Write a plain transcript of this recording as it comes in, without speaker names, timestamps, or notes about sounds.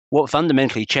what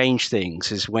fundamentally changed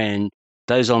things is when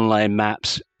those online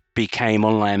maps became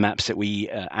online maps that we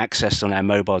accessed on our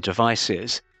mobile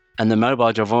devices. And the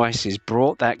mobile devices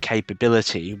brought that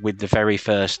capability with the very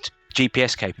first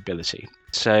GPS capability.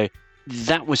 So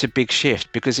that was a big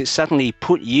shift because it suddenly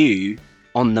put you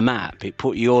on the map. It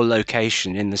put your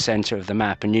location in the center of the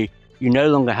map, and you no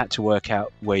longer had to work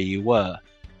out where you were.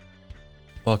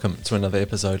 Welcome to another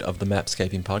episode of the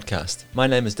Mapscaping Podcast. My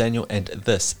name is Daniel, and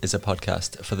this is a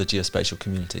podcast for the geospatial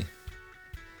community.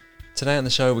 Today on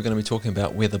the show, we're going to be talking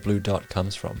about where the blue dot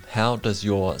comes from. How does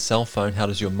your cell phone, how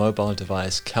does your mobile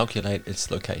device calculate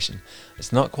its location?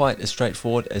 It's not quite as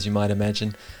straightforward as you might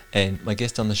imagine, and my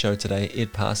guest on the show today,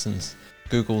 Ed Parsons,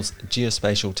 Google's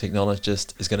geospatial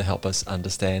technologist, is going to help us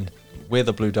understand where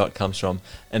the blue dot comes from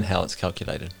and how it's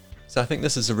calculated. So I think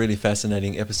this is a really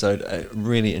fascinating episode. I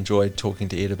really enjoyed talking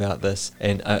to Ed about this,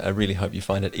 and I really hope you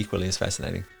find it equally as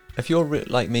fascinating. If you're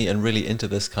like me and really into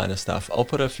this kind of stuff, I'll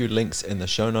put a few links in the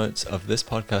show notes of this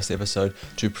podcast episode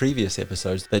to previous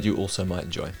episodes that you also might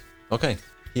enjoy. Okay,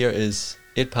 here is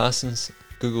Ed Parsons,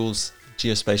 Google's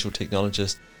geospatial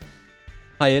technologist.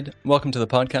 Hi Ed, welcome to the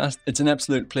podcast. It's an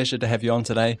absolute pleasure to have you on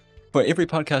today. For every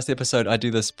podcast episode, I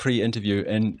do this pre-interview,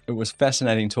 and it was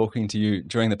fascinating talking to you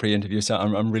during the pre-interview, so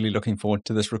I'm really looking forward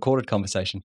to this recorded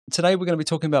conversation. Today, we're going to be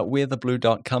talking about where the blue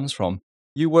dot comes from.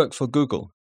 You work for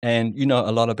Google, and you know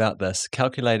a lot about this,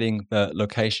 calculating the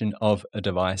location of a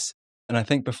device. And I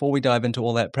think before we dive into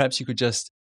all that, perhaps you could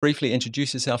just briefly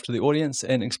introduce yourself to the audience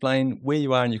and explain where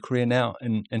you are in your career now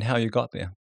and how you got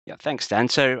there. Yeah, thanks, Dan.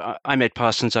 So I'm Ed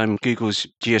Parsons. I'm Google's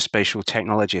geospatial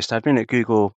technologist. I've been at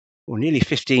Google nearly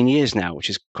 15 years now, which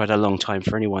is quite a long time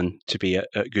for anyone to be at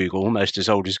Google, almost as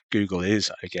old as Google is,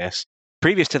 I guess.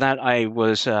 Previous to that, I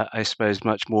was, I suppose,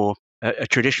 much more a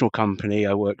traditional company.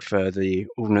 I worked for the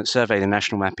Ordnance Survey, the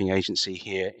national mapping agency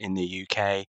here in the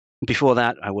UK. Before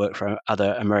that, I worked for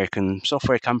other American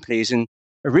software companies. And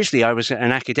originally, I was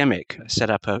an academic. I set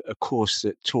up a course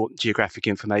that taught geographic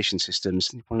information systems,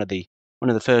 one of the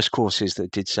first courses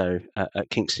that did so at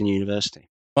Kingston University.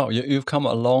 Oh, you've come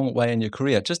a long way in your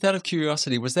career. Just out of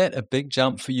curiosity, was that a big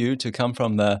jump for you to come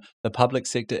from the public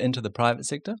sector into the private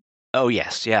sector? Oh,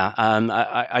 yes, yeah.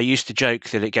 I used to joke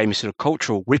that it gave me sort of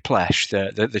cultural whiplash.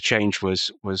 The change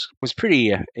was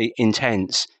pretty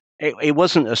intense. It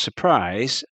wasn't a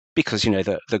surprise because, you know,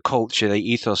 the culture,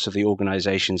 the ethos of the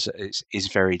organizations is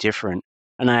very different.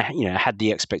 And I had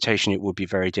the expectation it would be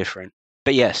very different.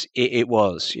 But yes, it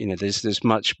was. You know, there's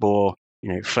much more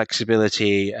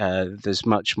flexibility. There's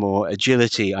much more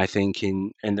agility, I think,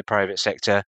 in the private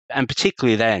sector. And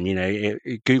particularly then,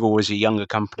 Google was a younger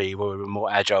company where we were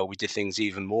more agile. We did things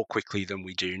even more quickly than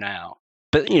we do now.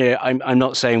 But, I'm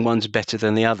not saying one's better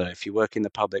than the other. If you work in the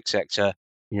public sector,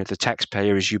 the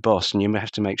taxpayer is your boss, and you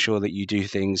have to make sure that you do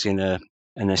things in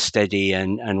a steady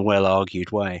and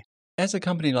well-argued way. As a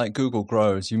company like Google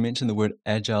grows, you mentioned the word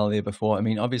agile there before. I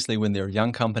mean, obviously, when they're a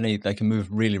young company, they can move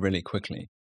really, really quickly.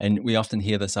 And we often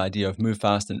hear this idea of move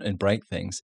fast and break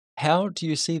things. How do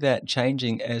you see that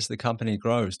changing as the company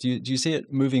grows? Do you see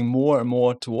it moving more and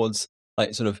more towards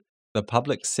like sort of the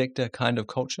public sector kind of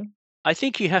culture? I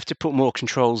think you have to put more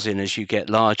controls in as you get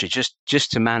larger,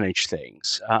 just to manage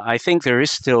things. I think there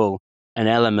is still an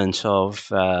element of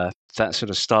that sort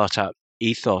of startup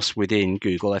ethos within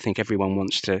Google. I think everyone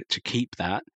wants to keep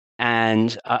that.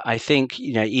 And I think,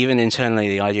 even internally,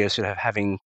 the idea of sort of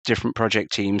having different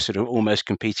project teams sort of almost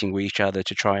competing with each other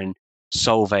to try and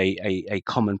solve a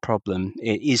common problem,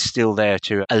 it is still there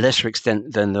to a lesser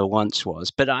extent than there once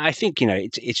was. But I think,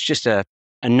 it's just a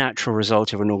natural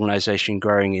result of an organization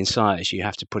growing in size. You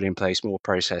have to put in place more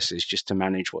processes just to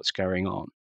manage what's going on.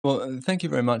 Well, thank you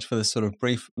very much for this sort of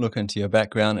brief look into your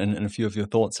background and a few of your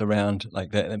thoughts around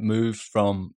like that move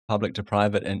from public to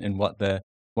private and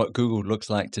what Google looks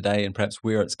like today and perhaps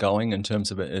where it's going in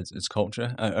terms of its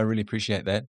culture. I really appreciate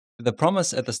that. The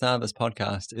promise at the start of this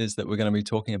podcast is that we're going to be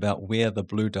talking about where the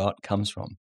blue dot comes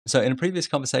from. So in a previous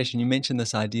conversation, you mentioned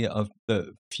this idea of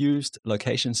the fused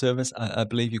location service, I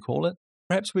believe you call it.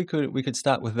 Perhaps we could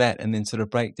start with that and then sort of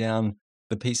break down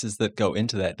the pieces that go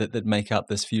into that make up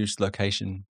this fused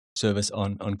location service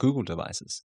on Google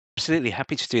devices. Absolutely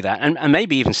happy to do that. And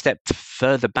maybe even step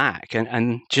further back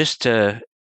and just to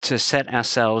set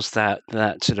ourselves that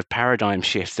sort of paradigm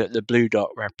shift that the blue dot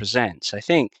represents. I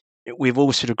think we've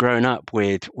all sort of grown up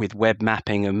with web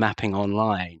mapping and mapping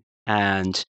online.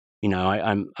 And,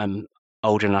 I'm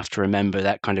old enough to remember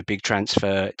that kind of big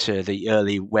transfer to the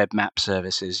early web map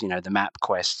services, the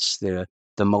MapQuests,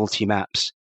 the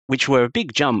multi-maps, which were a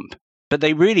big jump, but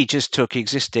they really just took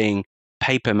existing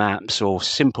paper maps or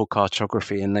simple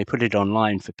cartography and they put it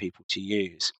online for people to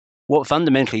use. what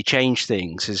fundamentally changed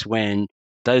things is when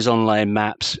those online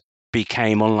maps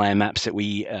became online maps that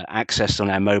we accessed on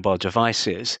our mobile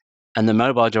devices. And the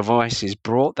mobile devices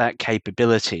brought that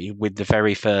capability with the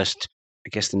very first, I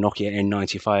guess the Nokia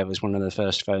N95 was one of the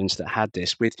first phones that had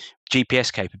this, with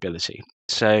GPS capability.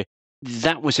 So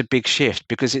that was a big shift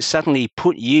because it suddenly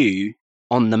put you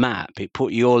on the map. It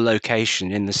put your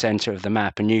location in the center of the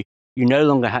map, and you no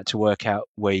longer had to work out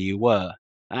where you were.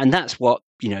 And that's what,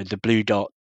 the blue dot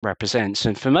represents.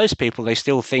 And for most people, they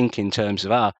still think in terms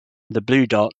of, the blue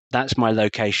dot, that's my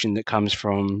location that comes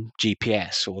from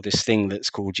GPS, or this thing that's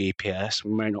called GPS.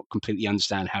 We may not completely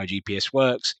understand how GPS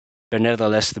works, but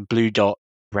nevertheless, the blue dot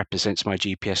represents my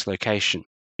GPS location.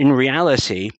 In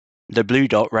reality, the blue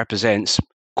dot represents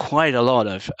quite a lot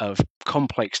of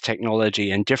complex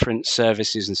technology and different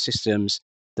services and systems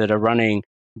that are running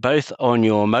both on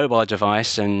your mobile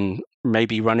device and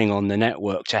maybe running on the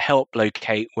network to help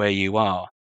locate where you are.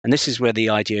 And this is where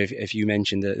the idea of you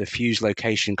mentioned the fuse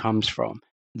location comes from.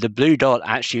 The blue dot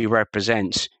actually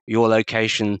represents your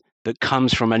location that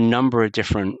comes from a number of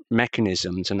different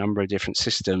mechanisms, a number of different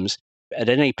systems at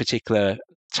any particular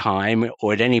time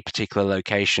or at any particular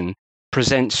location,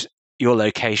 presents your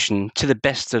location to the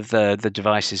best of the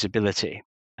device's ability.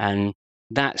 And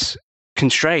that's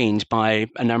constrained by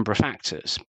a number of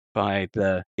factors, by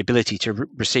the ability to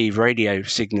receive radio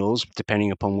signals, depending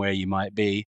upon where you might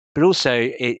be, but also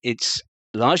it's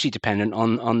largely dependent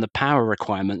on the power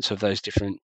requirements of those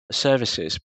different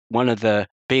services. One of the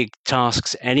big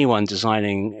tasks anyone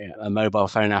designing a mobile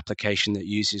phone application that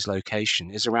uses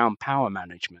location is around power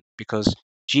management, because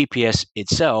GPS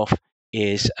itself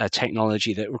is a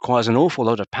technology that requires an awful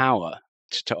lot of power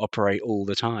to operate all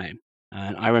the time.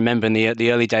 And I remember in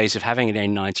the early days of having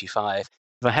an N95, if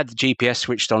I had the GPS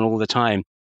switched on all the time,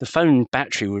 the phone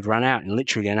battery would run out in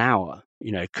literally an hour,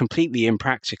 completely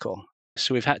impractical.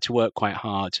 So we've had to work quite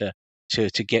hard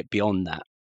to get beyond that.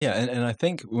 Yeah, and I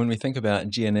think when we think about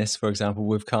GNS, for example,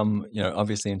 we've come,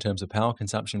 obviously in terms of power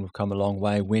consumption, we've come a long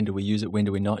way. When do we use it? When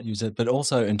do we not use it? But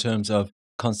also in terms of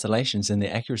constellations and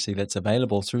the accuracy that's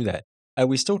available through that. Are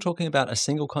we still talking about a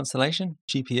single constellation,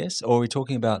 GPS, or are we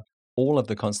talking about all of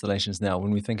the constellations now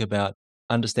when we think about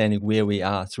understanding where we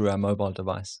are through our mobile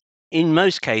device? In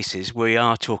most cases, we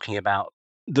are talking about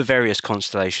the various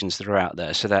constellations that are out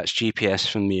there. So that's GPS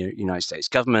from the United States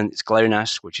government, it's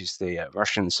GLONASS, which is the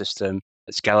Russian system,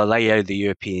 it's Galileo, the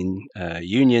European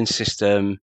Union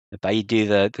system, the Beidou,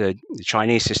 the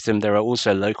Chinese system. There are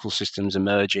also local systems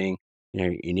emerging,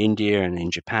 in India and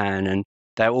in Japan, and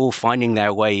they're all finding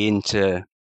their way into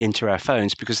our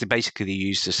phones because they basically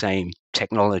use the same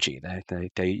technology.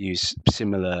 They use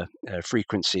similar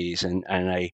frequencies, and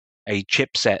a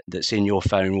chipset that's in your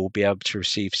phone will be able to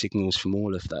receive signals from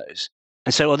all of those.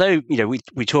 And so although,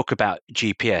 we talk about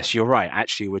GPS, you're right,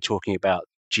 actually we're talking about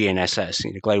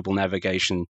GNSS, Global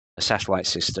Navigation Satellite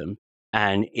System.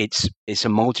 And it's a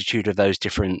multitude of those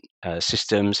different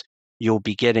systems. You'll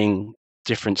be getting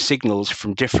different signals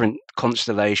from different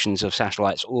constellations of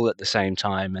satellites all at the same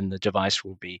time, and the device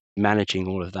will be managing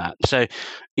all of that. So,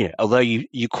 although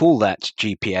you call that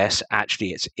GPS,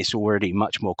 actually it's already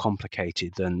much more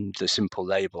complicated than the simple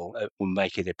label will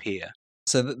make it appear.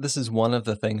 So this is one of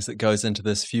the things that goes into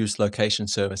this fused location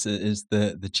service is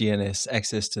the GNS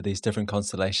access to these different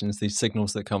constellations, these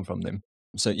signals that come from them.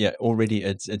 So yeah, already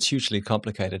it's hugely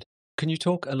complicated. Can you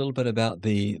talk a little bit about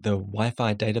the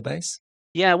Wi-Fi database?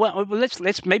 Yeah, well,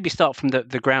 let's maybe start from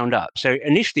the ground up. So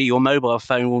initially, your mobile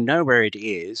phone will know where it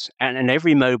is, and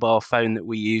every mobile phone that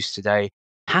we use today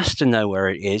has to know where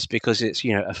it is, because it's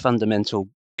a fundamental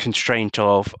constraint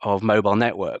of mobile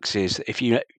networks. Is if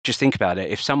you just think about it,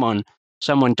 if someone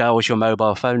dials your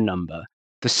mobile phone number,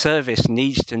 the service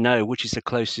needs to know which is the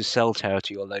closest cell tower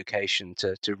to your location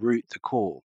to route the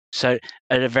call. So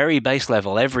at a very base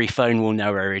level, every phone will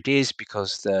know where it is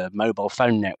because the mobile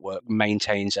phone network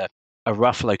maintains a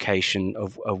rough location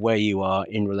of where you are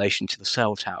in relation to the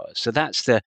cell tower. So that's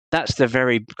the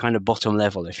very kind of bottom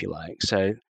level, if you like.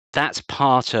 So that's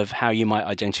part of how you might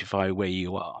identify where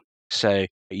you are. So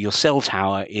your cell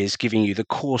tower is giving you the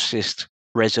coarsest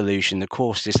resolution, the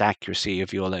coarsest accuracy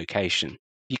of your location.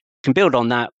 You can build on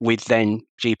that with then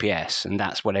GPS, and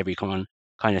that's what everyone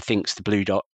kind of thinks the blue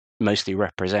dot mostly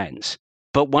represents.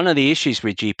 But one of the issues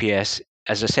with GPS,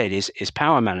 as I said, is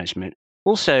power management.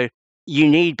 Also, you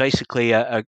need basically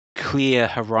a clear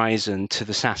horizon to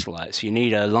the satellites. You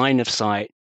need a line of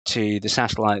sight to the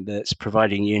satellite that's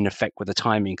providing you, in effect, with a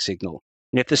timing signal.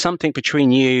 And if there's something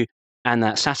between you and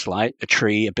that satellite, a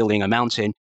tree, a building, a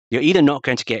mountain, you're either not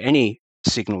going to get any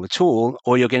signal at all,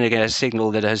 or you're going to get a signal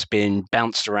that has been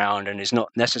bounced around and is not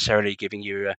necessarily giving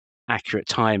you accurate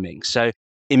timing. So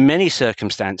in many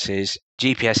circumstances,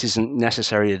 GPS isn't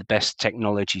necessarily the best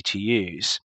technology to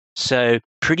use. So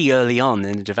pretty early on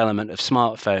in the development of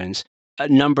smartphones, a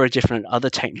number of different other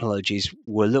technologies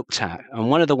were looked at. And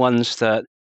one of the ones that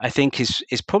I think is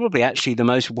probably actually the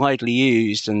most widely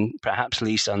used and perhaps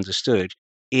least understood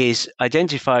is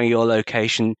identifying your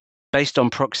location based on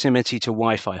proximity to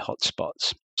Wi-Fi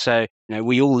hotspots. So,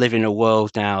 we all live in a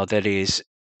world now that is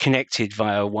connected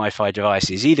via Wi-Fi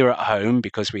devices, either at home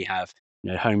because we have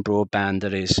home broadband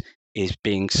that is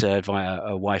being served via a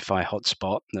Wi-Fi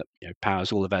hotspot that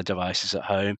powers all of our devices at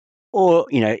home, or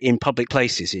in public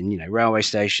places, in railway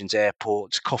stations,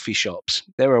 airports, coffee shops.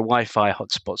 There are Wi-Fi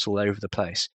hotspots all over the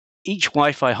place. Each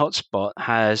Wi-Fi hotspot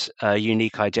has a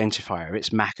unique identifier,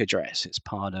 its MAC address. It's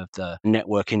part of the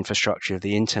network infrastructure of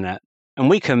the internet.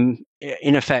 And we can,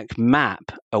 in effect,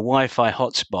 map a Wi-Fi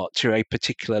hotspot to a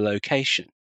particular location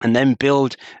and then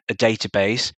build a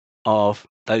database of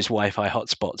those Wi-Fi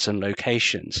hotspots and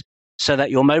locations so that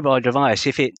your mobile device,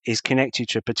 if it is connected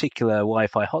to a particular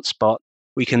Wi-Fi hotspot,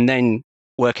 we can then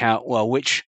work out, well,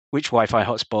 which Wi-Fi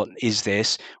hotspot is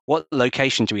this? What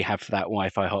location do we have for that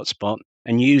Wi-Fi hotspot?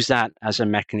 And use that as a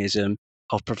mechanism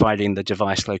of providing the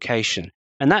device location.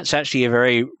 And that's actually a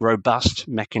very robust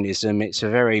mechanism. It's a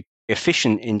very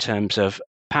efficient in terms of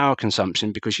power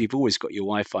consumption because you've always got your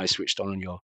Wi-Fi switched on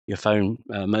your phone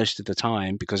most of the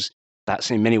time, because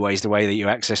that's in many ways the way that you're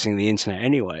accessing the internet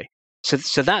anyway.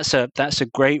 So that's a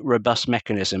great robust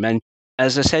mechanism. And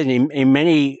as I said, in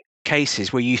many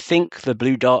cases where you think the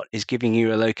blue dot is giving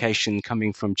you a location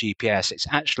coming from GPS, it's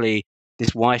actually this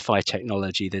Wi-Fi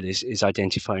technology that is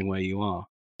identifying where you are.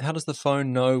 How does the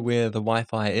phone know where the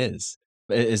Wi-Fi is?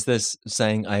 Is this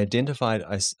saying I identified,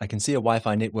 I can see a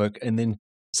Wi-Fi network, and then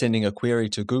sending a query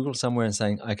to Google somewhere and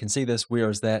saying, I can see this, where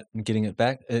is that, and getting it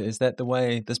back? Is that the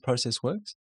way this process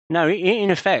works? No,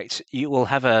 in effect, you will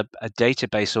have a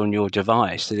database on your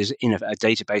device that is in a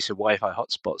database of Wi-Fi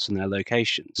hotspots and their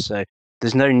locations. So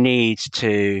there's no need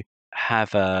to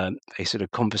have a sort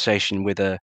of conversation with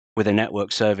a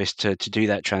network service to do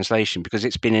that translation, because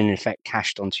it's been in effect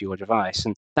cached onto your device.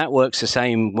 And that works the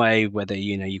same way whether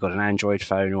you've got an Android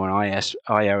phone or an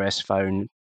iOS phone.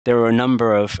 There are a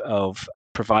number of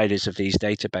providers of these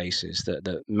databases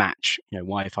that match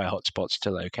Wi-Fi hotspots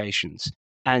to locations.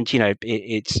 And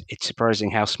it's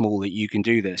surprising how small that you can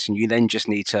do this, and you then just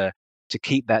need to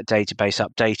keep that database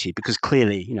updated, because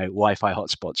clearly Wi-Fi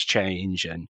hotspots change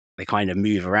and they kind of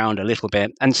move around a little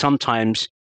bit. And sometimes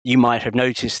you might have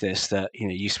noticed this, that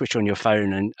you switch on your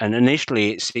phone and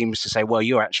initially it seems to say, well,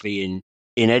 you're actually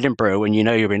in Edinburgh when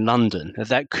you're in London.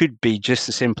 That could be just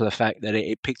the simple fact that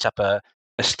it picked up a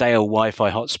stale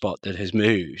Wi-Fi hotspot that has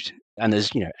moved, and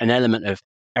there's an element of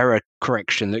error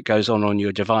correction that goes on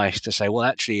your device to say, well,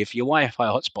 actually, if your Wi-Fi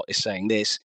hotspot is saying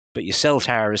this, but your cell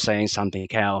tower is saying something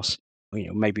else,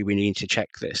 maybe we need to check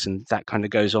this. And that kind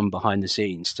of goes on behind the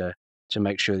scenes to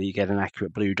make sure that you get an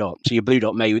accurate blue dot. So your blue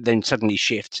dot may then suddenly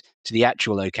shift to the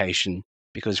actual location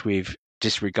because we've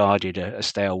disregarded a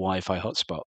stale Wi-Fi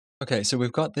hotspot. Okay, so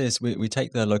we've got this, we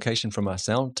take the location from our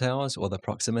cell towers, or the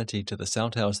proximity to the cell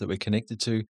towers that we're connected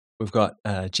to. We've got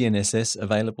GNSS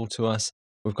available to us.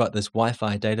 We've got this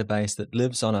Wi-Fi database that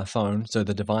lives on our phone, so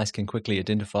the device can quickly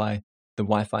identify the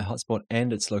Wi-Fi hotspot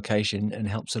and its location and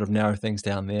help sort of narrow things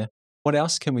down there. What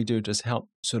else can we do to help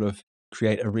sort of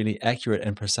create a really accurate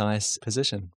and precise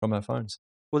position from our phones?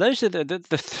 Well, those are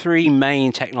the three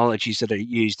main technologies that are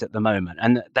used at the moment.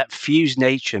 And that fused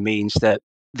nature means that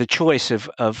the choice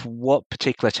of what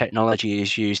particular technology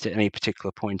is used at any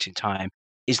particular point in time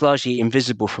is largely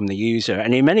invisible from the user.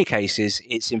 And in many cases,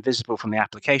 it's invisible from the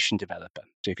application developer.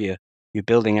 So if you're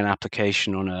building an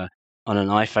application on an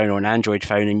iPhone or an Android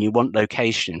phone and you want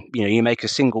location, you make a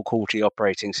single call to the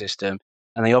operating system,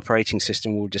 and the operating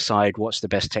system will decide what's the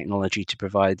best technology to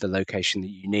provide the location that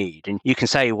you need. And you can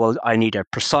say, well, I need a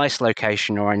precise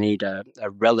location, or I need a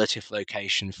relative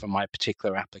location for my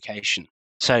particular application.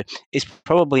 So it's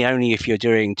probably only if you're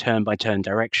doing turn-by-turn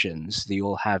directions that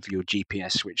you'll have your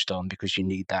GPS switched on, because you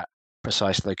need that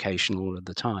precise location all of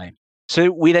the time. So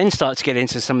we then start to get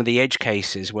into some of the edge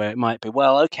cases where it might be,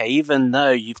 well, okay, even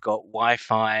though you've got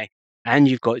Wi-Fi and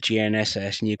you've got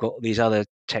GNSS and you've got these other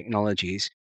technologies,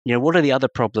 what are the other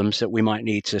problems that we might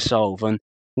need to solve? And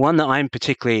one that I'm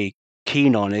particularly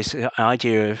keen on is an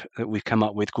idea that we've come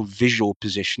up with called visual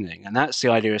positioning. And that's the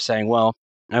idea of saying, well,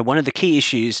 one of the key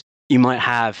issues you might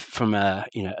have from a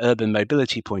urban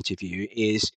mobility point of view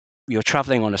is you're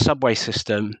traveling on a subway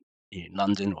system in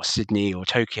London or Sydney or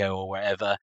Tokyo or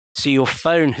wherever. So your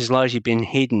phone has largely been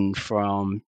hidden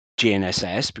from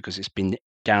GNSS because it's been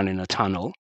down in a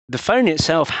tunnel. The phone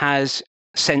itself has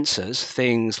sensors,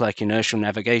 things like inertial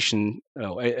navigation,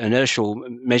 or inertial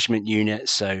measurement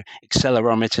units, so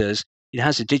accelerometers. It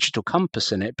has a digital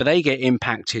compass in it, but they get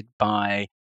impacted by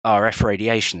RF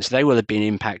radiation. So they will have been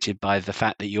impacted by the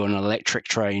fact that you're on an electric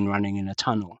train running in a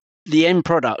tunnel. The end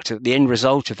product, the end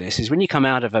result of this is when you come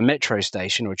out of a metro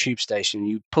station or a tube station,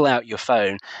 you pull out your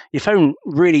phone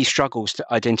really struggles to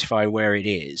identify where it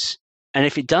is. And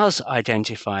if it does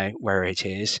identify where it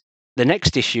is, the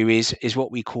next issue is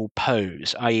what we call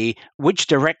pose, i.e., which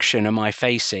direction am I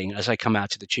facing as I come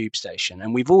out of the tube station?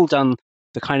 And we've all done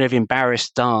the kind of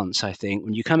embarrassed dance, I think,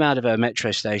 when you come out of a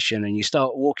metro station and you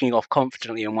start walking off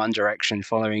confidently in one direction,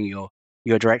 following your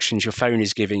directions your phone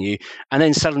is giving you, and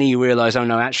then suddenly you realize, oh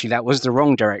no, actually that was the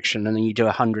wrong direction, and then you do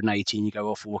 180 and you go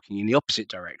off walking in the opposite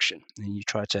direction, and you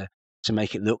try to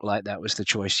make it look like that was the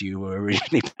choice you were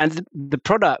originally. And the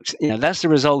product, that's the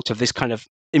result of this kind of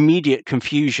immediate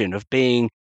confusion of being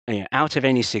out of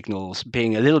any signals,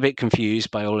 being a little bit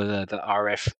confused by all of the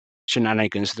RF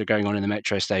shenanigans that are going on in the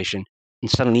metro station, and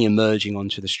suddenly emerging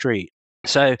onto the street.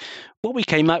 So what we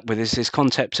came up with is this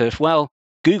concept of, well,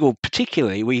 Google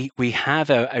particularly, we have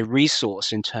a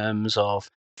resource in terms of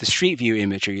the street view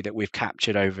imagery that we've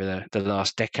captured over the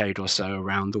last decade or so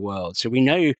around the world. So we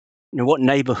know what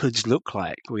neighborhoods look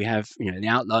like. We have the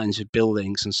outlines of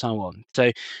buildings and so on.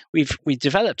 So we've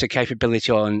developed a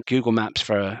capability on Google Maps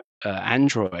for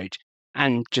Android,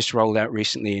 and just rolled out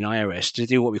recently in iOS, to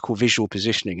do what we call visual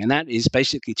positioning. And that is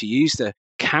basically to use the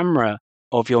camera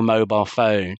of your mobile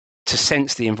phone to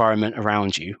sense the environment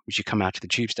around you as you come out of the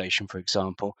tube station, for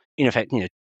example. In effect,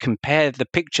 compare the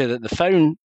picture that the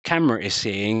phone camera is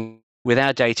seeing with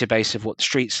our database of what the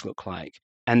streets look like,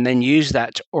 and then use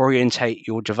that to orientate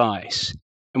your device.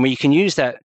 And when you can use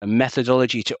that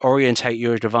methodology to orientate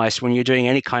your device when you're doing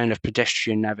any kind of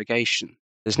pedestrian navigation,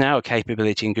 there's now a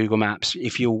capability in Google Maps,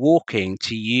 if you're walking,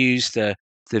 to use the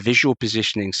visual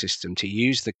positioning system, to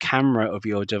use the camera of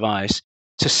your device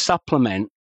to supplement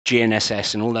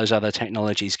GNSS and all those other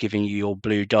technologies giving you your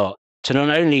blue dot, to not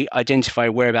only identify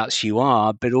whereabouts you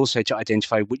are, but also to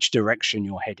identify which direction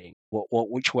you're heading,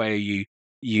 which way are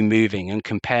you moving, and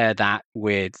compare that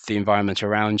with the environment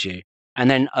around you. And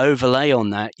then overlay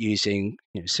on that using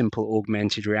simple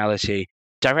augmented reality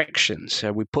directions.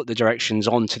 So we put the directions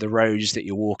onto the roads that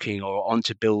you're walking, or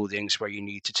onto buildings where you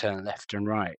need to turn left and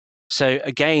right. So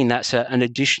again, that's an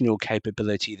additional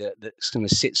capability that's going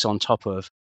to sits on top of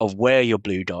where your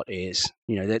blue dot is.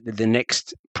 The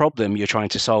next problem you're trying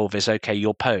to solve is, okay,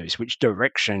 your pose, which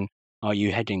direction are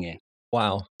you heading in?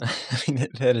 Wow. I mean,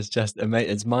 that is just amazing.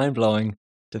 It's mind-blowing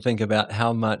to think about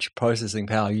how much processing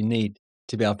power you need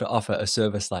to be able to offer a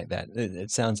service like that.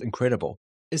 It sounds incredible.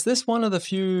 Is this one of the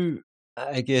few,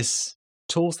 I guess,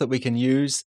 tools that we can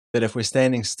use that if we're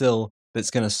standing still,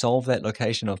 that's going to solve that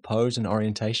location of pose and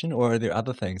orientation, or are there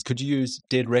other things? Could you use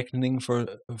dead reckoning,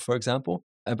 for example?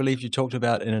 I believe you talked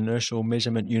about an inertial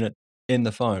measurement unit in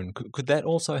the phone. Could that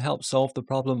also help solve the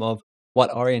problem of what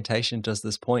orientation does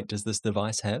this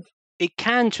device have? It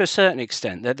can, to a certain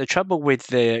extent. The trouble with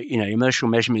the inertial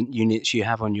measurement units you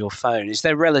have on your phone is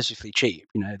they're relatively cheap.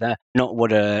 They're not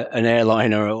what an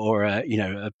airliner or a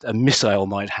missile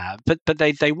might have, but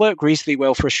they work reasonably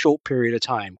well for a short period of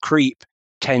time. Creep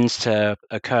tends to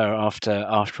occur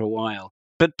after a while.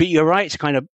 But you're right to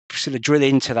kind of sort of drill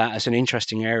into that as an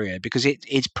interesting area, because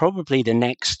it's probably the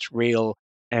next real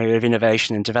area of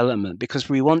innovation and development, because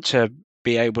we want to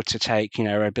be able to take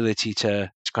our ability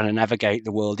to kind of navigate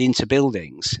the world into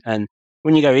buildings. And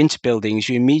when you go into buildings,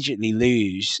 you immediately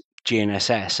lose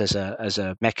GNSS as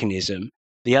a mechanism.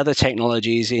 The other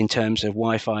technologies in terms of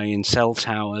Wi-Fi and cell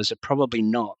towers are probably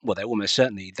not, well,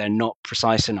 they're not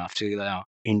precise enough to allow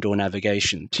indoor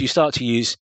navigation. So you start to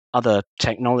use other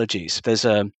technologies. There's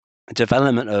a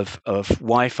development of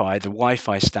Wi-Fi, the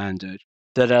Wi-Fi standard,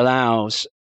 that allows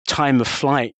time of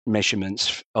flight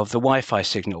measurements of the Wi-Fi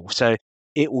signal. So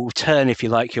it will turn, if you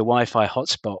like, your Wi-Fi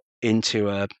hotspot into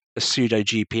a pseudo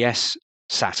GPS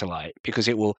satellite, because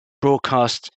it will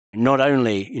broadcast not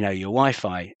only your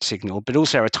Wi-Fi signal, but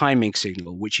also a timing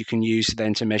signal, which you can use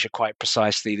then to measure quite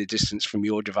precisely the distance from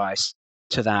your device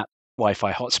to that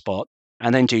Wi-Fi hotspot,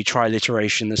 and then do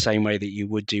triliteration the same way that you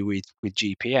would do with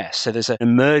GPS. So there's an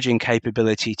emerging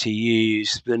capability to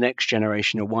use the next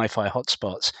generation of Wi-Fi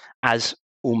hotspots as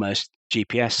almost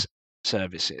GPS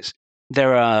services.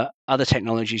 There are other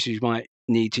technologies you might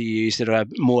need to use that are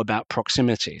more about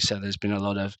proximity. So there's been a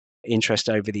lot of interest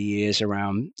over the years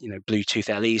around Bluetooth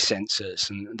LE sensors,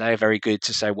 and they're very good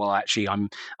to say, well, actually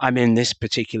I'm in this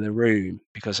particular room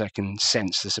because I can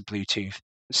sense there's a Bluetooth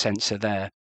sensor there.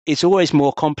 It's always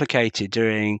more complicated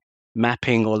doing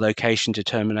mapping or location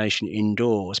determination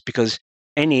indoors, because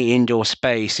any indoor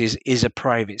space is a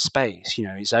private space.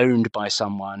 It's owned by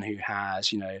someone who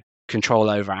has, control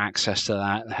over access to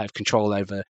that and have control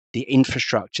over the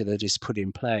infrastructure that is put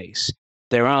in place.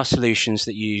 There are solutions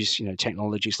that use,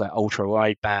 technologies like ultra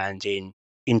wideband in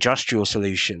industrial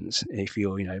solutions. If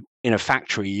you're, in a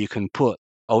factory, you can put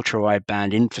ultra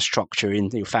wideband infrastructure in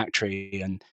your factory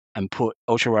and put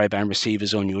ultra wideband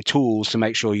receivers on your tools to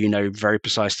make sure you know very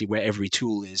precisely where every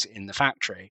tool is in the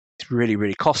factory. It's really,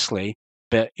 really costly.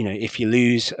 But if you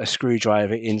lose a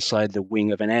screwdriver inside the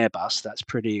wing of an Airbus, that's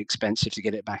pretty expensive to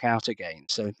get it back out again.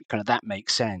 So kind of that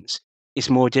makes sense. It's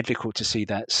more difficult to see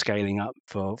that scaling up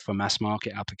for mass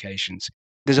market applications.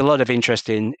 There's a lot of interest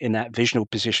in that visual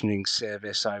positioning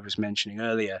service I was mentioning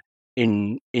earlier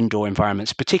in indoor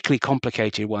environments, particularly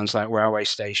complicated ones like railway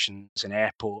stations and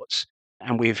airports.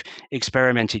 And we've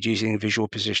experimented using visual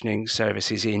positioning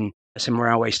services in some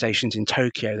railway stations in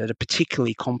Tokyo that are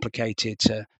particularly complicated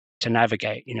to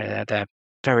navigate. They're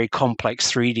very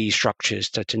complex 3D structures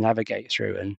to navigate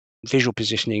through, and visual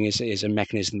positioning is a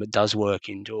mechanism that does work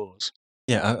indoors.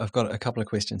 Yeah, I've got a couple of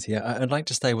questions here. I'd like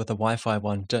to stay with the Wi-Fi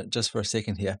one just for a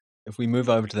second here. If we move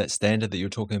over to that standard that you're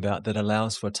talking about that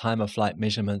allows for time of flight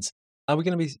measurements, are we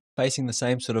going to be facing the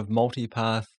same sort of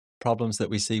multi-path problems that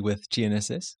we see with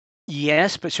GNSS?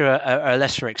 Yes, but to a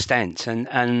lesser extent,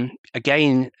 and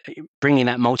again, bringing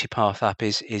that multipath up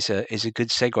is a good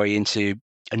segue into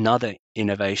another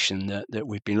innovation that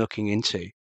we've been looking into.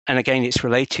 And again, it's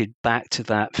related back to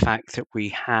that fact that we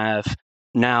have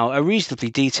now a reasonably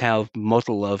detailed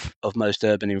model of most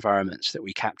urban environments that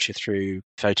we capture through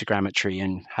photogrammetry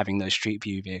and having those street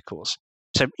view vehicles.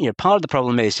 So, part of the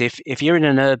problem is if you're in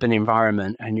an urban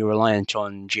environment and you're reliant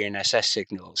on GNSS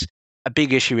signals, a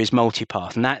big issue is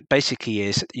multipath, and that basically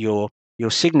is your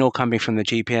signal coming from the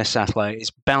GPS satellite is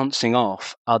bouncing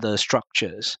off other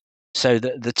structures, so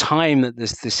that the time that the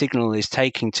signal is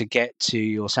taking to get to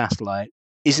your satellite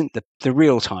isn't the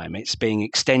real time. It's being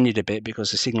extended a bit because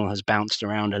the signal has bounced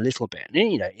around a little bit.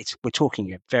 And, we're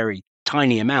talking very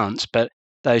tiny amounts, but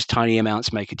those tiny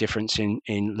amounts make a difference in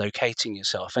locating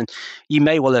yourself. And you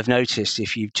may well have noticed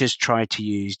if you've just tried to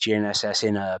use GNSS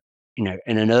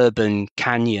in an urban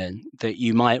canyon, that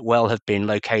you might well have been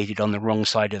located on the wrong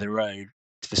side of the road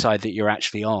to the side that you're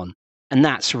actually on. And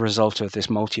that's a result of this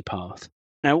multipath.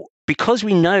 Now, because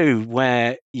we know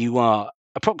where you are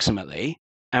approximately,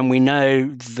 and we know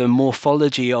the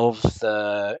morphology of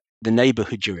the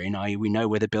neighborhood you're in, i.e. we know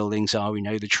where the buildings are, we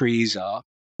know the trees are,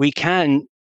 we can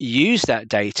use that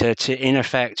data to, in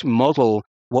effect, model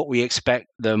what we expect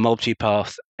the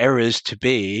multipath errors to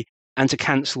be and to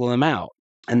cancel them out.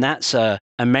 And that's a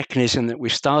mechanism that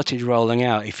we've started rolling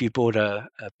out. If you bought a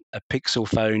Pixel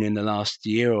phone in the last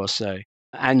year or so,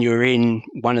 and you're in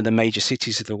one of the major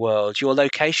cities of the world, your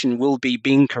location will be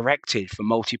being corrected for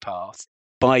multipath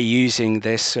by using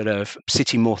this sort of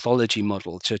city morphology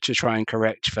model to try and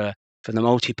correct for the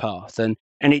multipath.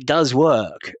 And it does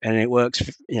work, and it works,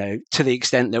 to the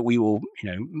extent that we will,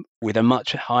 with a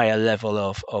much higher level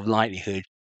of likelihood,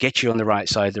 get you on the right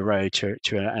side of the road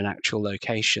to an actual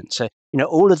location. So,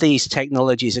 all of these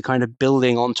technologies are kind of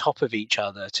building on top of each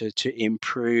other to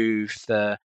improve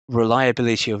the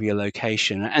reliability of your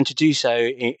location, and to do so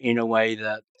in a way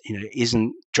that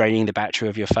isn't draining the battery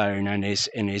of your phone and is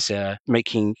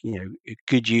making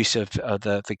good use of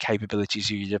the capabilities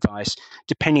of your device,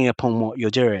 depending upon what you're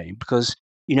doing. Because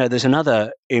there's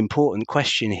another important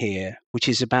question here, which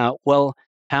is about, well,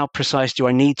 how precise do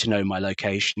I need to know my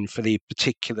location for the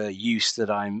particular use that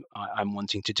I'm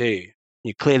wanting to do?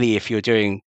 Clearly, if you're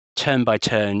doing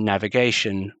turn-by-turn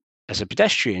navigation as a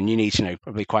pedestrian, you need to know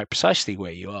probably quite precisely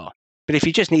where you are. But if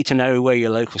you just need to know where your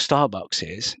local Starbucks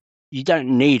is, you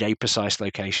don't need a precise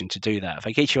location to do that. If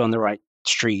I get you on the right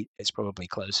street, it's probably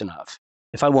close enough.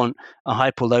 If I want a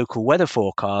hyper-local weather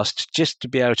forecast, just to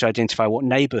be able to identify what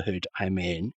neighborhood I'm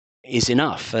in is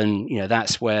enough. And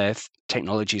that's where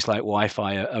technologies like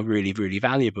Wi-Fi are really, really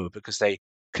valuable, because they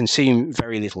consume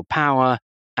very little power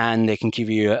and they can give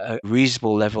you a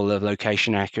reasonable level of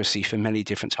location accuracy for many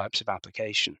different types of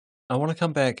application. I want to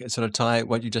come back and sort of tie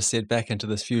what you just said back into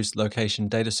this fused location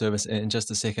data service in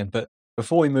just a second. But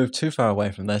before we move too far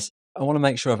away from this, I want to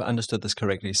make sure I've understood this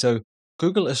correctly. So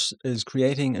Google is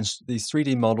creating these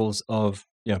 3D models of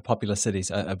popular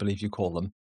cities, I believe you call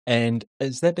them. And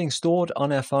is that being stored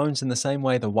on our phones in the same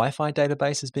way the Wi-Fi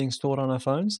database is being stored on our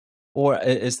phones? Or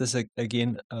is this,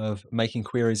 again, of making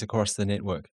queries across the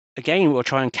network? Again, we'll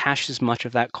try and cache as much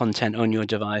of that content on your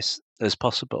device as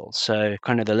possible. So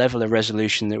kind of the level of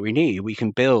resolution that we need, we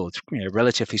can build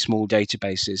relatively small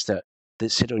databases that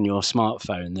sit on your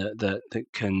smartphone that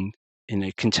can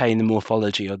contain the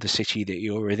morphology of the city that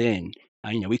you're within.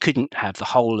 We couldn't have the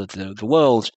whole of the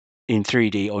world in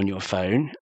 3D on your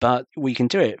phone, but we can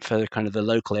do it for kind of the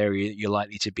local area that you're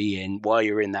likely to be in while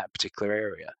you're in that particular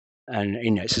area. And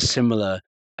it's a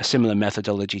similar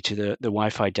methodology to the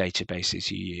Wi-Fi databases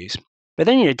you use. But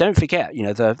then don't forget,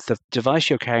 the device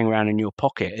you're carrying around in your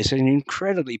pocket is an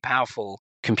incredibly powerful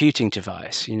computing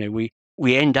device.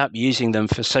 We end up using them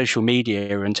for social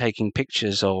media and taking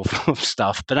pictures of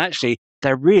stuff, but actually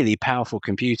they're really powerful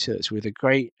computers with a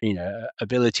great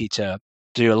ability to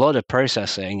do a lot of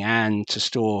processing and to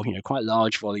store quite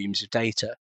large volumes of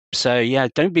data. So yeah,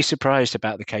 don't be surprised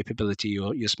about the capability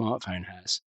your smartphone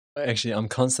has. Actually, I'm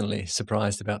constantly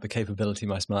surprised about the capability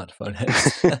my smartphone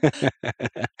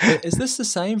has. Is this the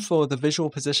same for the visual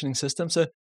positioning system? So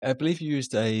I believe you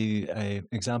used a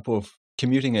example of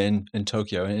commuting in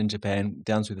Tokyo, in Japan,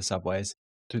 down through the subways,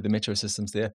 through the metro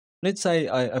systems there. Let's say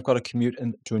I've got to commute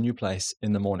to a new place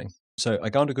in the morning. So I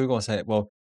go into Google and say, well,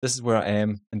 this is where I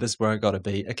am and this is where I got to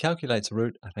be. It calculates a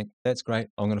route. I think that's great.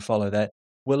 I'm going to follow that.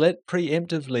 Will it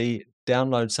preemptively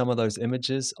download some of those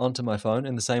images onto my phone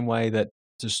in the same way that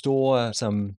to store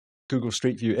some Google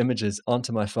Street View images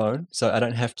onto my phone so I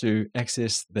don't have to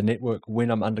access the network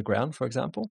when I'm underground, for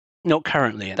example? Not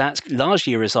currently. That's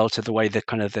largely a result of the way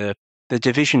the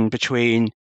division between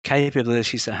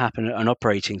capabilities that happen at an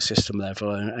operating system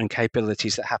level and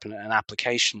capabilities that happen at an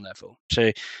application level.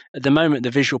 So at the moment,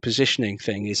 the visual positioning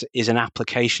thing is an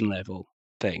application level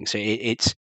thing. So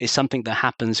it's something that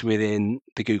happens within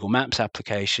the Google Maps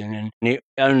application, and it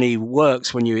only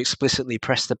works when you explicitly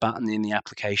press the button in the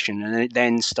application, and it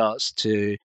then starts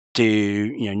to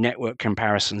do network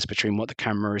comparisons between what the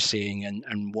camera is seeing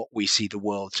and what we see the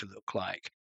world to look like.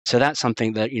 So that's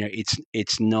something that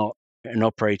it's not an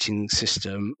operating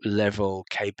system level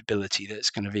capability that's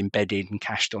kind of embedded and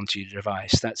cached onto your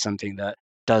device. That's something that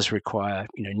does require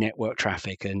network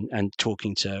traffic and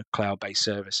talking to cloud-based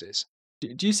services.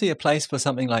 Do you see a place for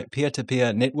something like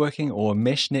peer-to-peer networking or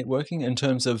mesh networking in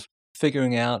terms of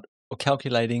figuring out or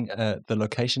calculating the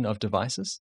location of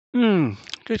devices?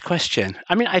 Good question.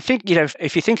 I mean, I think,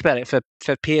 if you think about it,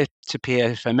 for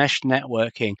peer-to-peer, for mesh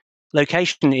networking,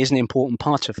 location is an important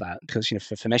part of that because,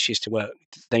 for meshes to work,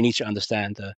 they need to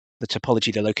understand the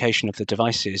topology, the location of the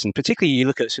devices. And particularly you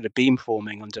look at sort of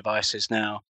beamforming on devices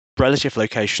now, relative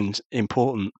location's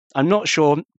important. I'm not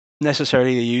sure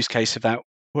necessarily the use case of that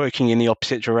working in the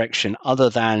opposite direction, other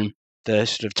than the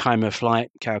sort of time of flight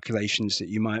calculations that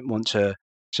you might want to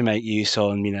make use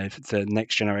on, the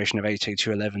next generation of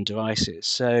 802.11 devices.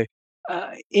 So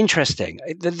interesting.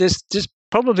 There's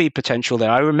probably potential there.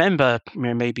 I remember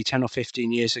maybe 10 or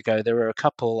 15 years ago, there were a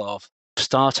couple of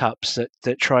startups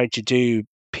that tried to do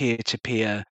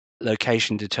peer-to-peer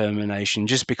location determination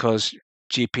just because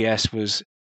GPS was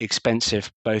expensive,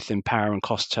 both in power and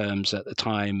cost terms at the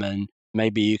time, and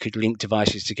maybe you could link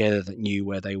devices together that knew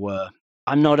where they were.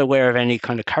 I'm not aware of any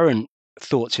kind of current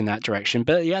thoughts in that direction,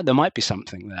 but yeah, there might be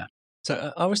something there.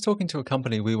 So I was talking to a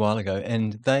company a wee while ago,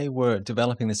 and they were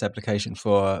developing this application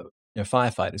for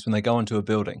firefighters when they go into a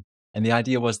building. And the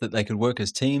idea was that they could work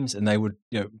as teams, and they would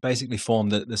basically form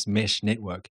this mesh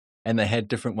network. And they had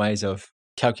different ways of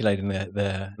calculating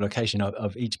the location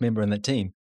of each member in the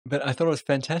team. But I thought it was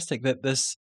fantastic that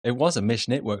it was a mesh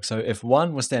network. So if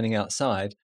one was standing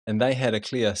outside and they had a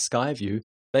clear sky view,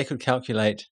 they could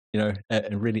calculate a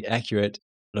really accurate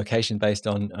location based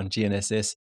on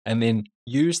GNSS, and then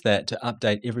use that to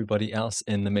update everybody else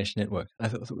in the mesh network. I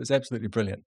thought it was absolutely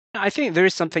brilliant. I think there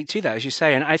is something to that, as you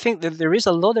say, and I think that there is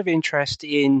a lot of interest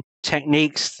in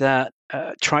techniques that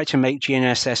try to make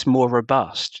GNSS more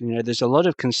robust. There's a lot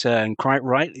of concern, quite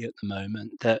rightly at the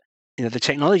moment, that the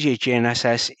technology of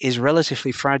GNSS is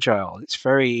relatively fragile. It's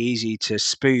very easy to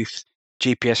spoof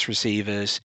GPS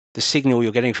receivers. The signal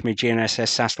you're getting from a GNSS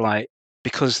satellite,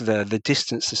 because the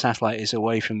distance the satellite is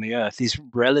away from the Earth, is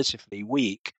relatively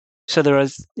weak. So there are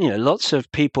lots of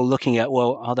people looking at,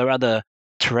 well, are there other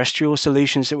terrestrial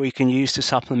solutions that we can use to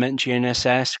supplement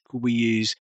GNSS? Could we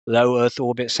use low Earth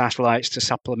orbit satellites to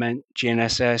supplement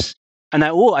GNSS? And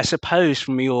that all, I suppose,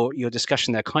 from your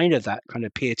discussion there, that kind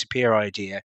of peer-to-peer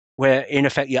idea, where in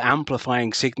effect you're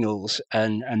amplifying signals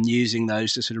and using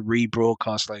those to sort of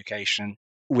rebroadcast location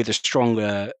with a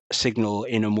stronger signal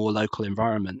in a more local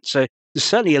environment. So there's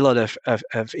certainly a lot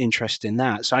of interest in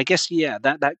that. So I guess,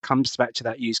 that comes back to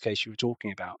that use case you were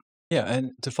talking about. Yeah,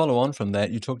 and to follow on from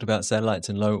that, you talked about satellites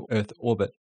in low Earth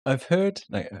orbit. I've heard,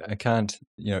 I can't,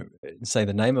 say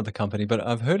the name of the company, but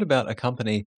I've heard about a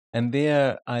company, and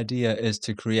their idea is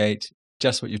to create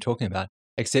just what you're talking about,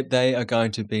 except they are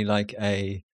going to be like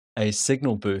a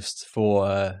signal boost for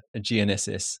a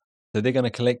GNSS. So they're going to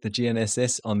collect the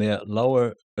GNSS on their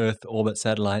lower Earth orbit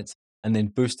satellites and then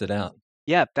boost it out.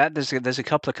 Yeah, there's a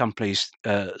couple of companies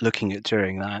looking at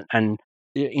doing that, and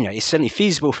it's certainly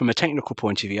feasible from a technical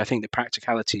point of view. I think the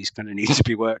practicalities kind of need to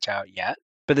be worked out yet,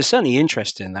 but there's certainly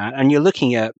interest in that. And you're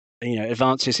looking at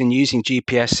advances in using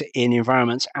GPS in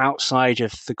environments outside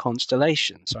of the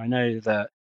constellation. So I know that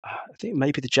I think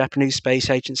maybe the Japanese Space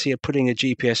Agency are putting a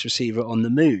GPS receiver on the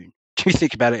moon. If you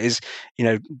think about it, is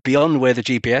beyond where the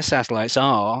GPS satellites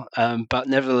are, but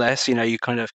nevertheless,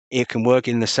 it can work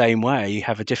in the same way. You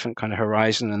have a different kind of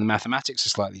horizon, and the mathematics are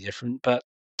slightly different. But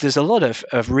there's a lot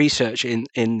of research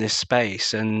in this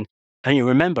space, and you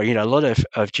remember, a lot of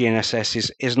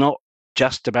GNSS is not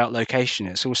just about location;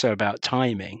 it's also about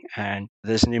timing. And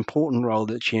there's an important role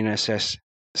that GNSS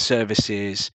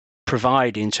services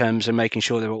provide in terms of making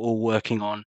sure that we're all working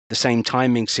on the same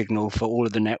timing signal for all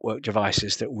of the network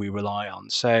devices that we rely on.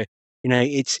 So,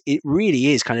 it really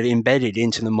is kind of embedded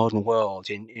into the modern world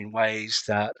in ways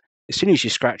that as soon as you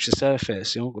scratch the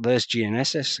surface, there's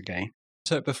GNSS again.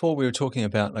 So before we were talking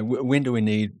about like when do we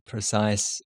need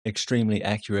precise, extremely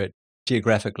accurate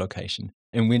geographic location,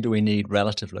 and when do we need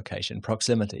relative location,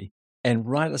 proximity? And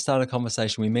right at the start of the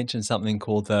conversation, we mentioned something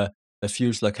called the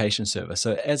Fuse Location Service.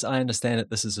 So as I understand it,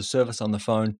 this is a service on the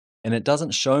phone, and it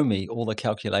doesn't show me all the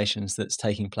calculations that's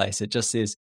taking place. It just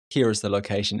says here is the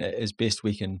location as best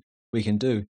we can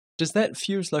do. Does that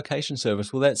Fuse Location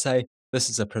Service, will that say this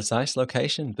is a precise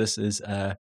location, this is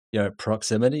a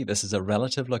proximity, this is a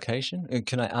relative location?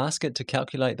 Can I ask it to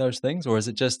calculate those things? Or is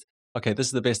it just, okay, this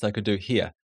is the best I could do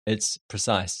here? It's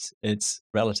precise, it's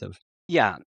relative.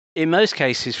 Yeah. In most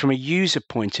cases, from a user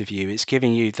point of view, it's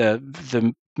giving you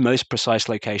the most precise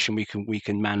location we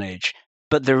can manage.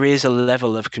 But there is a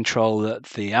level of control that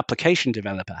the application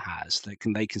developer has. They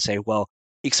can say, well,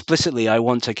 explicitly, I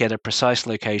want to get a precise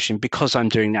location because I'm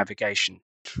doing navigation,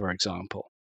 for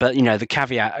example. But the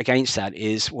caveat against that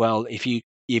is, well, if you're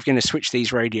going to switch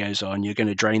these radios on, you're going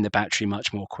to drain the battery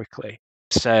much more quickly.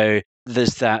 So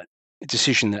there's that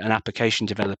decision that an application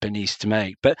developer needs to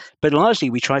make. But largely,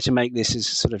 we try to make this as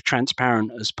sort of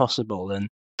transparent as possible, and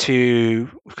to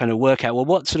kind of work out, well,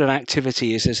 what sort of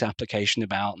activity is this application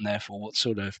about, and therefore what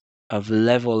sort of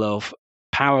level of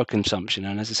power consumption.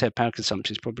 And as I said, power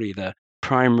consumption is probably the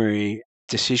primary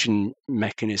decision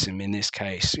mechanism in this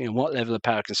case. What level of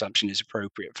power consumption is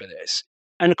appropriate for this?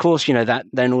 And of course, that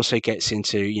then also gets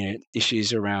into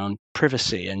issues around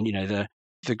privacy and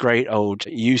the great old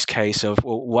use case of,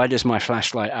 well, why does my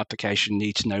flashlight application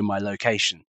need to know my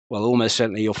location? Well, almost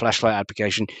certainly your flashlight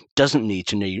application doesn't need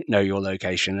to know your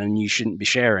location, and you shouldn't be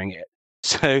sharing it.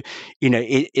 So,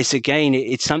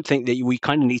 it's something that we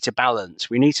kind of need to balance.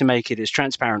 We need to make it as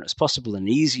transparent as possible and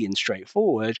easy and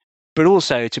straightforward, but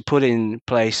also to put in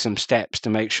place some steps to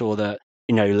make sure that,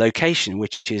 location,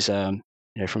 which is,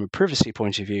 from a privacy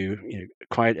point of view,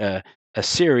 quite a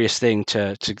serious thing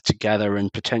to gather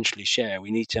and potentially share.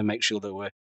 We need to make sure that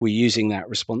we're using that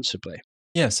responsibly.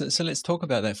 Yeah, so let's talk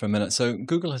about that for a minute. So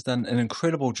Google has done an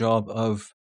incredible job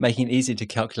of making it easy to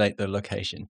calculate the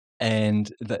location. And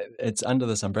it's under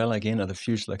this umbrella, again, of the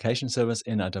Fuse Location Service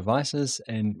in our devices.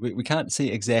 And we can't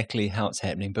see exactly how it's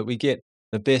happening, but we get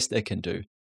the best it can do,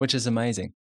 which is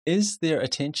amazing. Is there a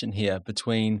tension here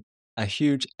between a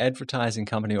huge advertising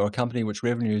company or a company which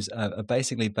revenues are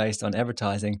basically based on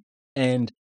advertising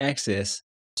and access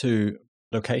to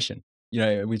location?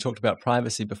 We talked about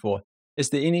privacy before. Is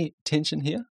there any tension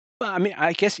here? Well, I mean,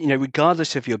 I guess,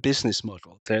 regardless of your business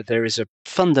model, there is a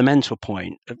fundamental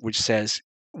point which says,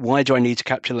 why do I need to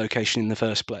capture location in the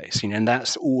first place? And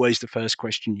that's always the first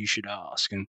question you should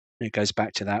ask. And it goes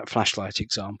back to that flashlight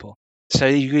example. So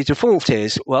your default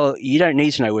is, well, you don't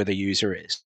need to know where the user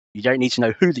is. You don't need to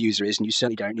know who the user is, and you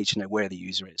certainly don't need to know where the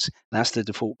user is. That's the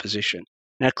default position.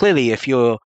 Now, clearly, if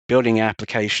you're building an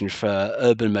application for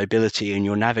urban mobility and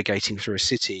you're navigating through a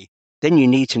city, then you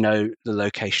need to know the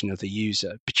location of the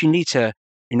user. But you need to,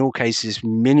 in all cases,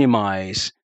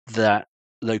 minimize that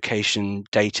location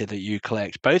data that you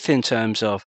collect, both in terms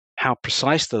of how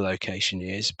precise the location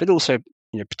is, but also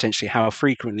potentially how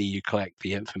frequently you collect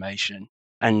the information,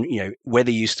 and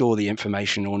whether you store the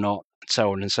information or not,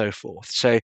 so on and so forth.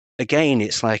 So again,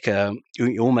 it's like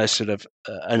almost sort of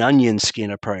an onion skin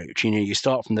approach. You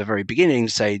start from the very beginning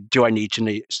to say, do I need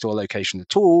to store location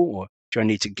at all, or do I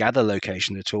need to gather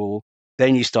location at all?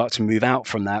 Then you start to move out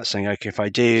from that, saying, okay, if I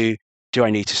do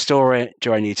I need to store it?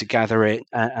 Do I need to gather it?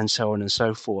 And so on and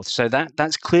so forth. So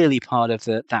that's clearly part of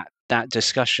that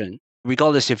discussion,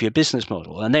 regardless of your business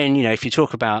model. And then, if you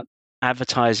talk about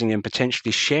advertising and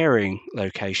potentially sharing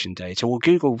location data, well,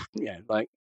 Google, like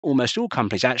almost all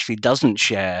companies, actually doesn't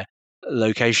share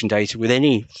location data with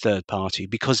any third party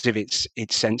because of its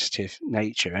sensitive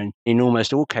nature. And in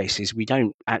almost all cases, we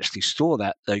don't actually store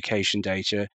that location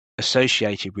data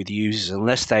associated with users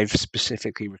unless they've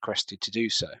specifically requested to do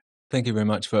so. Thank you very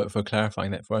much for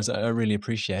clarifying that for us. I really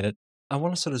appreciate it. I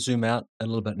want to sort of zoom out a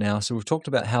little bit now. So we've talked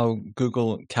about how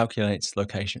Google calculates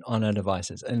location on our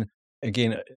devices. And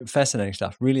again, fascinating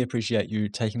stuff. Really appreciate you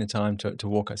taking the time to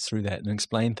walk us through that and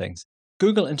explain things.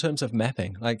 Google, in terms of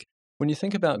mapping, like when you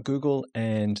think about Google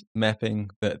and mapping,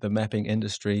 the mapping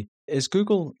industry, is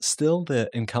Google still the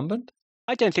incumbent?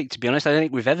 I don't think, to be honest, I don't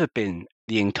think we've ever been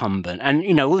the incumbent.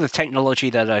 And, all the technology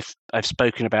that I've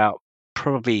spoken about,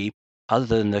 probably other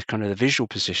than the kind of the visual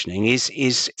positioning,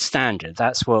 is standard.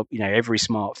 That's what, every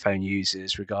smartphone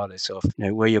uses, regardless of,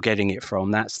 where you're getting it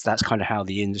from. That's kind of how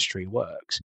the industry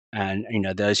works. And,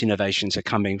 those innovations are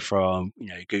coming from,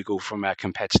 Google, from our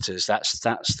competitors. That's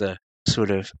the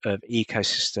sort of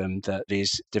ecosystem that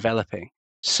is developing.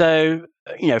 So,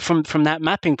 from that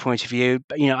mapping point of view,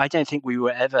 I don't think we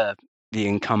were ever the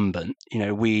incumbent.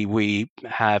 We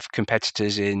have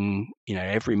competitors in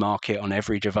every market on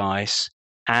every device,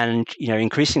 and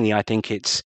increasingly, I think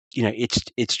it's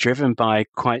driven by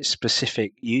quite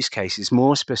specific use cases,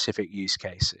 more specific use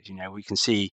cases. We can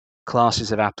see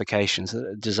classes of applications that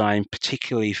are designed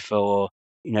particularly for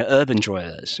urban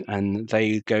dwellers, and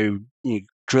they go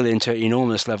drill into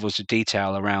enormous levels of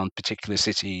detail around particular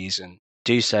cities, and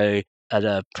do so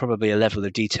at probably a level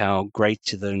of detail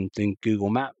greater than Google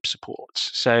Maps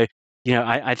supports. So,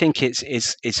 I think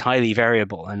it's highly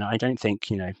variable, and I don't think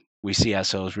we see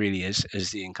ourselves really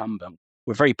as the incumbent.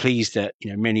 We're very pleased that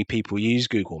many people use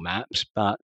Google Maps,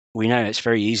 but we know it's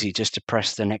very easy just to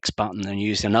press the next button and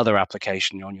use another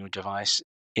application on your device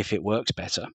if it works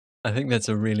better. I think that's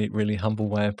a really, really humble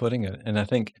way of putting it. And I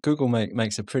think Google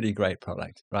makes a pretty great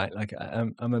product, right? Like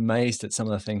I'm amazed at some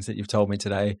of the things that you've told me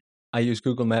today. I use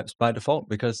Google Maps by default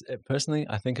because personally,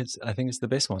 I think it's the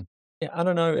best one. Yeah, I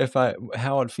don't know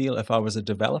how I'd feel if I was a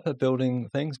developer building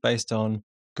things based on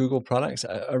Google products.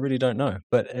 I really don't know.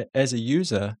 But as a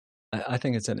user, I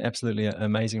think it's an absolutely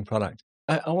amazing product.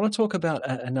 I want to talk about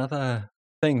another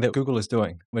thing that Google is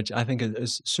doing, which I think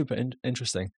is super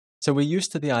interesting. So we're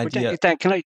used to the idea. Dan,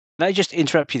 can I just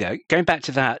interrupt you there? Going back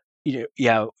to that,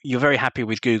 you're very happy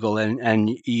with Google, and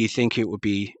you think it would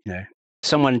be,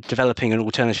 someone developing an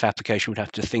alternative application would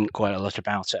have to think quite a lot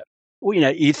about it. Well,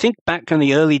 you think back in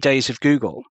the early days of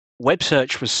Google, web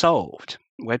search was solved.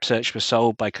 Web search was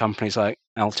solved by companies like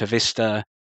AltaVista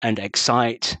and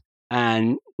Excite,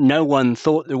 and no one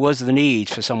thought there was the need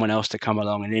for someone else to come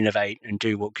along and innovate and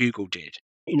do what Google did.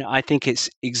 I think it's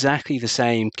exactly the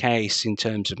same case in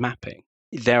terms of mapping.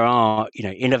 There are,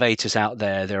 innovators out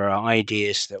there. There are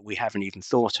ideas that we haven't even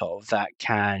thought of that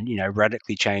can,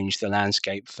 radically change the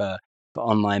landscape for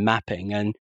online mapping.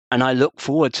 And I look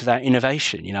forward to that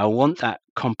innovation. I want that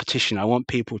competition. I want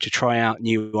people to try out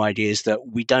new ideas that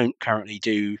we don't currently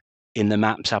do in the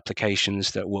Maps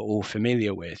applications that we're all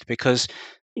familiar with, because,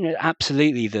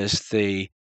 absolutely there's the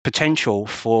potential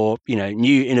for,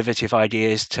 new innovative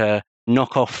ideas to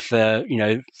knock off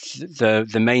the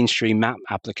mainstream map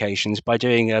applications by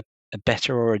doing a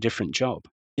better or a different job.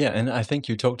 Yeah, and I think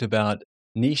you talked about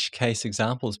niche case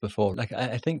examples before. Like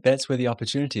I think that's where the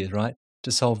opportunity is, right?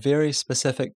 To solve very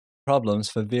specific problems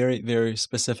for very, very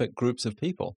specific groups of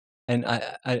people. And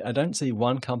I don't see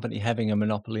one company having a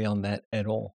monopoly on that at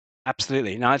all.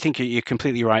 Absolutely. No, I think you're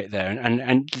completely right there.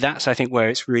 And that's, I think, where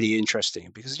it's really interesting,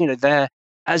 because, there,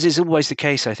 as is always the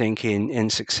case, I think, in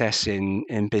success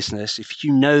in business, if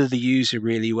you know the user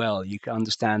really well, you can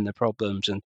understand the problems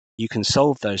and you can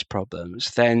solve those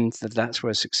problems, then that's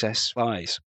where success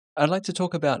lies. I'd like to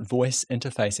talk about voice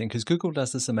interfacing, because Google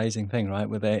does this amazing thing, right?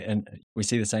 And we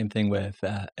see the same thing with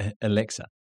Alexa.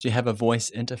 Do you have a voice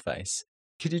interface?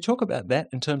 Could you talk about that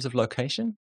in terms of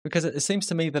location? Because it seems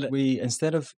to me that we,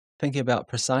 instead of thinking about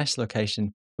precise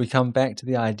location, we come back to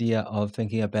the idea of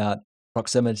thinking about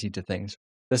proximity to things.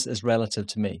 This is relative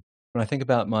to me. When I think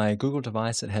about my Google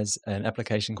device, it has an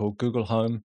application called Google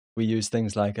Home. We use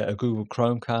things like a Google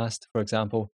Chromecast, for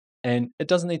example, and it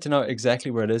doesn't need to know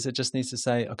exactly where it is. It just needs to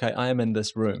say, okay, I am in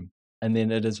this room. And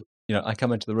then it is, I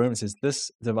come into the room and says,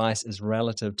 this device is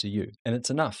relative to you. And it's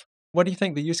enough. What do you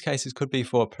think the use cases could be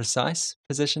for precise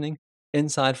positioning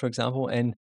inside, for example,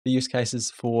 and the use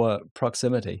cases for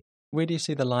proximity? Where do you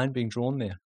see the line being drawn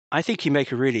there? I think you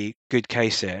make a really good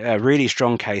case there, a really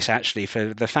strong case, actually,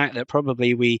 for the fact that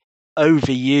probably we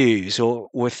overuse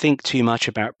or think too much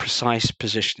about precise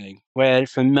positioning, where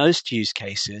for most use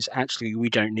cases, actually, we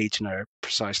don't need to know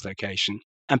precise location.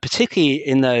 And particularly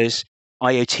in those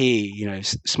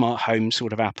IoT, smart home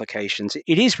sort of applications.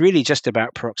 It is really just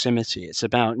about proximity. It's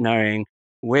about knowing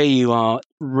where you are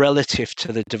relative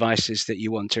to the devices that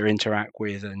you want to interact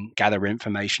with and gather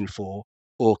information for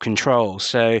or control.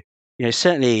 So,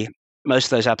 certainly most of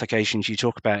those applications you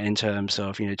talk about in terms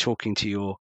of, talking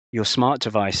to your smart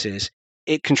devices,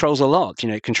 it controls a lot.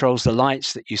 It controls the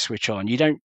lights that you switch on.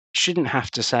 You shouldn't have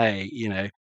to say,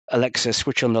 Alexa,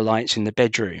 switch on the lights in the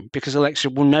bedroom, because Alexa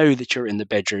will know that you're in the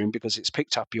bedroom because it's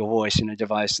picked up your voice in a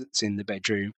device that's in the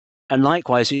bedroom. And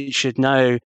likewise, it should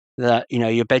know that,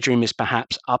 your bedroom is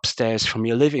perhaps upstairs from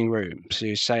your living room. So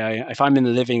you say, if I'm in the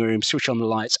living room, switch on the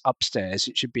lights upstairs,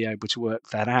 it should be able to work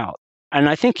that out. And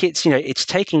I think it's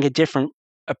taking a different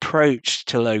approach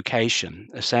to location,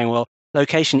 of saying, well,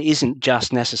 location isn't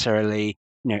just necessarily,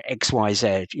 X, Y,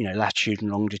 Z, latitude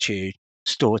and longitude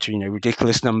stored to,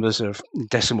 ridiculous numbers of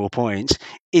decimal points.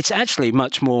 It's actually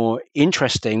much more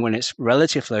interesting when it's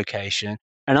relative location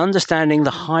and understanding the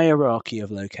hierarchy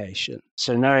of location.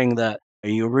 So knowing that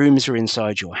your rooms are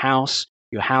inside your house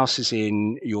is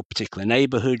in your particular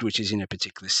neighborhood, which is in a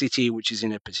particular city, which is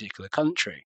in a particular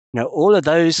country. All of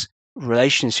those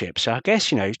relationships, I guess,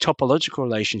 topological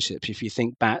relationships, if you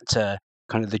think back to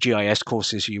kind of the GIS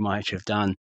courses you might have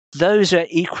done, those are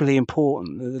equally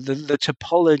important. The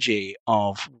topology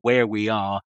of where we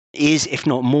are is, if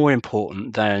not more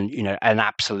important than, an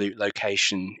absolute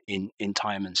location in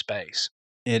time and space.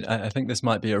 Ed, I think this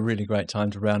might be a really great time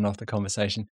to round off the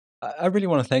conversation. I really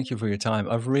want to thank you for your time.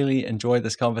 I've really enjoyed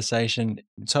this conversation.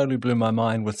 It totally blew my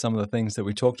mind with some of the things that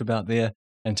we talked about there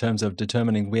in terms of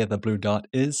determining where the blue dot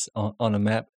is on a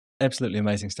map. Absolutely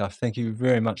amazing stuff. Thank you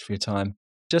very much for your time.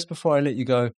 Just before I let you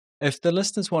go, if the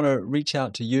listeners want to reach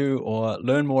out to you or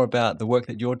learn more about the work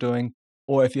that you're doing,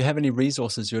 or if you have any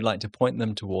resources you'd like to point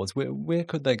them towards, where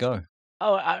could they go?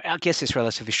 Oh, I guess it's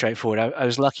relatively straightforward. I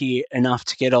was lucky enough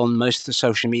to get on most of the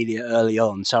social media early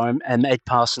on. So I'm Ed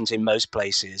Parsons in most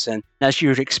places. And as you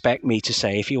would expect me to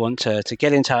say, if you want to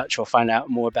get in touch or find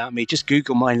out more about me, just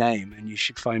Google my name and you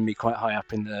should find me quite high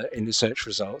up in the search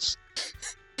results.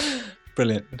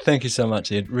 Brilliant. Thank you so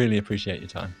much, Ed. Really appreciate your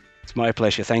time. It's my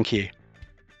pleasure. Thank you.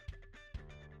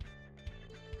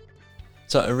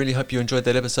 So I really hope you enjoyed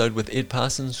that episode with Ed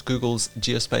Parsons, Google's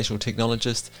geospatial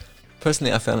technologist.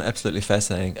 Personally, I found it absolutely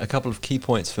fascinating. A couple of key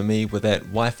points for me were that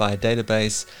Wi-Fi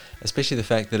database, especially the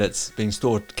fact that it's being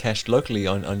stored cached locally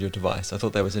on your device. I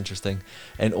thought that was interesting.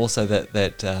 And also that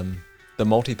the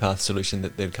multipath solution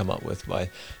that they've come up with by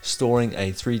storing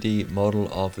a 3D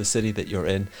model of the city that you're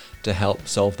in to help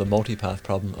solve the multipath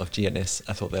problem of GNS.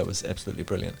 I thought that was absolutely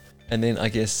brilliant. And then I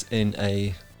guess in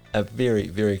a very,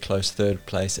 very close third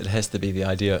place, it has to be the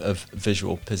idea of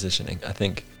visual positioning.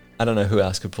 I don't know who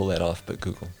else could pull that off but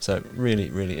Google. So really,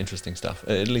 really interesting stuff,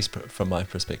 at least from my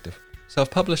perspective. So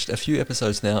I've published a few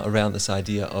episodes now around this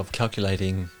idea of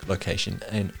calculating location,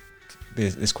 and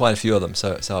there's quite a few of them,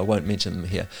 so I won't mention them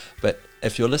here. But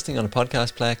if you're listening on a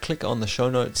podcast player, click on the show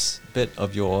notes bit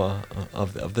of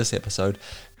of this episode,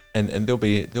 and there'll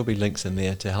be links in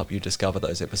there to help you discover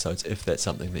those episodes if that's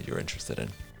something that you're interested in.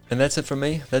 And that's it from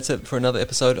me. That's it for another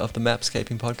episode of the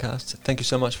Mapscaping Podcast. Thank you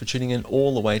so much for tuning in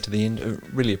all the way to the end. I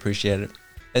really appreciate it.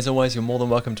 As always, you're more than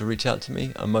welcome to reach out to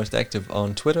me. I'm most active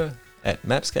on Twitter at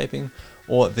Mapscaping,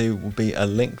 or there will be a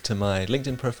link to my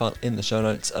LinkedIn profile in the show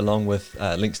notes, along with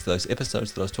links to those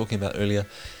episodes that I was talking about earlier.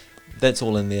 That's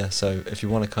all in there. So if you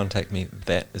want to contact me,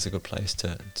 that is a good place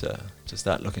to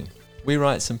start looking. We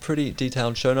write some pretty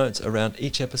detailed show notes around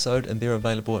each episode, and they're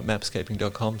available at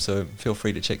mapscaping.com, so feel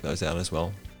free to check those out as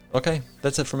well. Okay,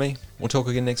 that's it from me. We'll talk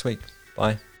again next week.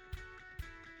 Bye.